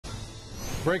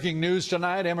Breaking news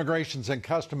tonight, Immigration and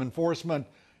Customs Enforcement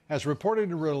has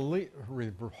reportedly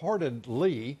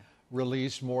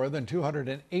released more than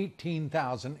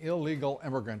 218,000 illegal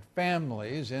immigrant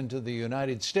families into the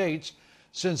United States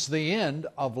since the end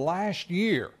of last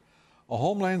year. A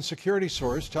Homeland Security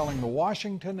source telling the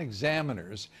Washington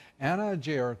Examiner's Anna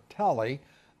Giartelli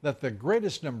that the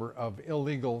greatest number of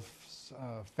illegal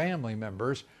family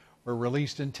members were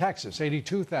released in Texas,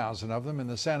 82,000 of them in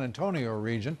the San Antonio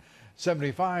region,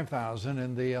 75,000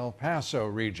 in the El Paso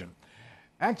region.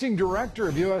 Acting Director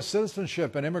of U.S.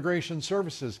 Citizenship and Immigration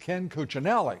Services, Ken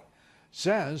Cuccinelli,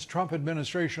 says Trump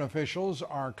administration officials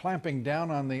are clamping down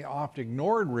on the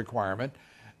oft-ignored requirement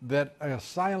that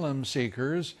asylum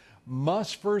seekers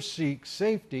must first seek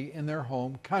safety in their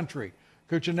home country.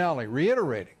 Cuccinelli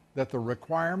reiterating that the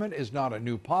requirement is not a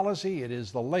new policy, it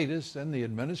is the latest in the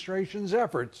administration's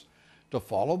efforts to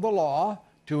follow the law,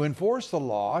 to enforce the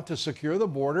law, to secure the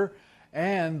border,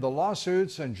 and the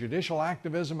lawsuits and judicial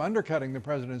activism undercutting the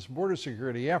president's border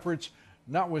security efforts,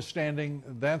 notwithstanding,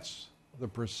 that's the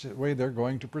way they're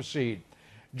going to proceed.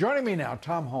 Joining me now,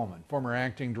 Tom Homan, former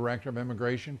Acting Director of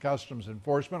Immigration, Customs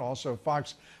Enforcement, also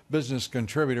Fox Business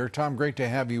contributor. Tom, great to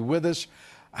have you with us.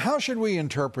 How should we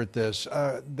interpret this?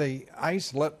 The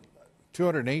ICE let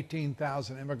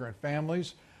 218,000 immigrant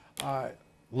families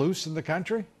loose in the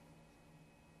country?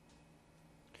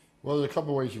 Well, there's a couple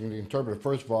of ways you can interpret it.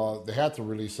 First of all, they had to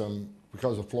release them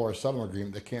because of Florida settlement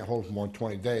agreement. They can't hold for more than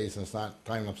 20 days, and it's not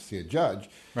time enough to see a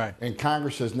judge. Right. And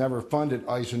Congress has never funded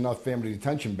ICE enough family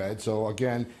detention beds. So,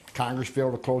 again, Congress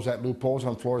failed to close that loopholes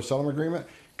on Florida settlement agreement.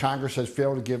 Congress has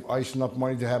failed to give ICE enough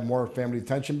money to have more family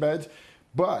detention beds.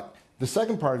 But the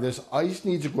second part of this, ICE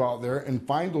needs to go out there and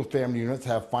find those family units,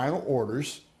 have final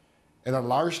orders, in a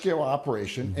large-scale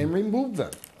operation, and remove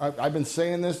them. I've been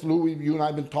saying this, Lou, you and I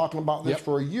have been talking about this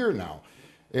for a year now.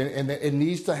 And it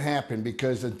needs to happen,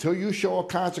 because until you show a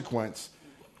consequence,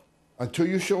 until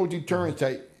you show deterrence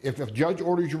that if a judge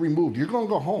orders you removed, you're going to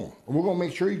go home. And we're going to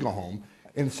make sure you go home.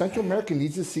 And Central America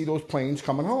needs to see those planes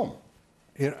coming home.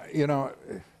 You know,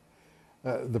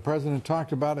 the president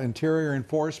talked about interior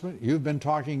enforcement. You've been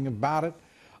talking about it.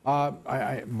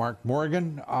 Mark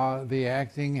Morgan, the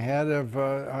acting head of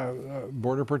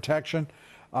Border Protection,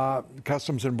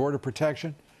 Customs and Border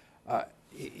Protection,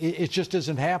 it just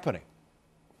isn't happening.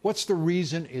 What's the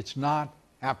reason it's not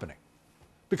happening?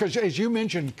 Because as you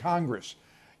mentioned, Congress,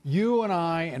 you and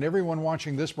I and everyone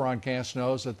watching this broadcast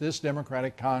knows that this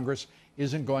Democratic Congress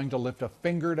isn't going to lift a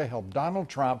finger to help Donald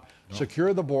Trump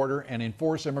secure the border and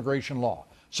enforce immigration law.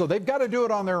 So they've got to do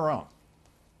it on their own.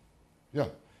 Yeah.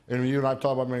 And you and I have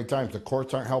talked about many times, the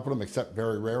courts aren't helping them except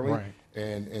very rarely. Right.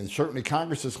 And certainly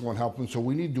Congress isn't going to help them. So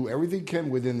we need to do everything we can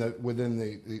within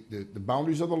the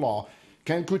boundaries of the law.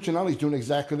 Ken Cuccinelli is doing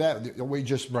exactly that. The way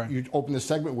you open this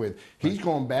segment with. He's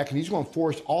going back and he's going to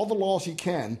force all the laws he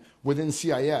can within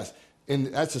CIS. And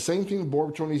that's the same thing the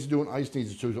Border Patrol needs to do and ICE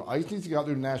needs to do. So ICE needs to get out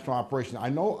there to national operation. I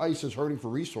know ICE is hurting for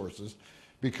resources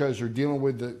because they're dealing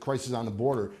with the crisis on the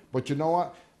border. But you know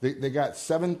what? They got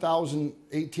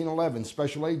 7,1811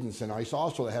 special agents in ICE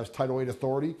also that has Title VIII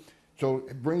authority. So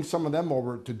bring some of them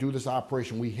over to do this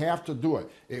operation. We have to do it.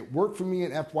 It worked for me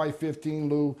in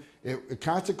FY15, Lou.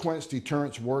 Consequence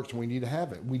deterrence works, and we need to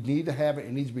have it. We need to have it.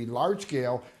 It needs to be large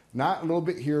scale, not a little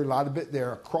bit here, a lot of bit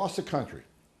there, across the country.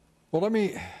 Well, let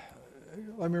me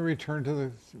return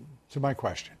to my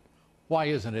question. Why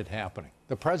isn't it happening?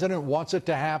 The president wants it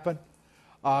to happen.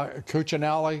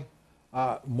 Cuccinelli,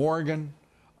 Morgan,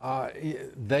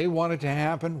 they want it to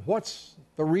happen. What's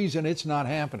the reason it's not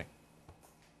happening?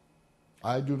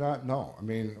 I do not know. I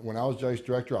mean, when I was ICE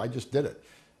director, I just did it.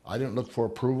 I didn't look for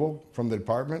approval from the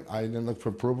department. I didn't look for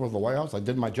approval of the White House. I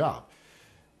did my job.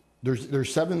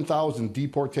 There's 7,000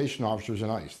 deportation officers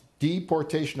in ICE.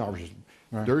 Deportation officers.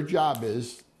 Right. Their job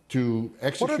is to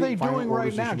execute. What are they doing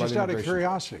right now, just out of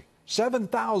curiosity?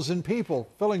 7,000 people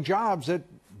filling jobs that,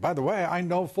 by the way, I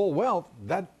know full well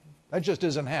that just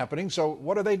isn't happening. So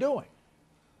what are they doing?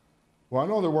 Well, I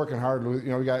know they're working hard.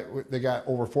 You know, they got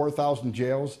over 4,000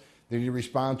 jails. They need to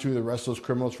respond to the rest of those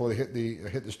criminals before they hit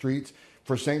the streets.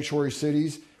 For sanctuary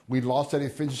cities, we lost that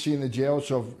efficiency in the jail.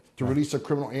 So to release a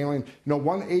criminal alien, you know,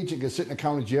 one agent can sit in a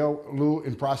county jail, Lou,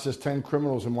 and process 10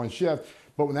 criminals in one shift.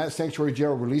 But when that sanctuary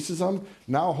jail releases them,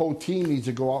 now a whole team needs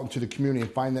to go out into the community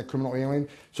and find that criminal alien.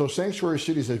 So sanctuary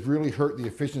cities have really hurt the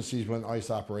efficiencies within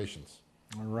ICE operations.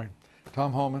 All right.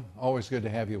 Tom Homan, always good to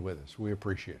have you with us. We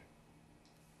appreciate it.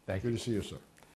 Thank you. Good to see you, sir.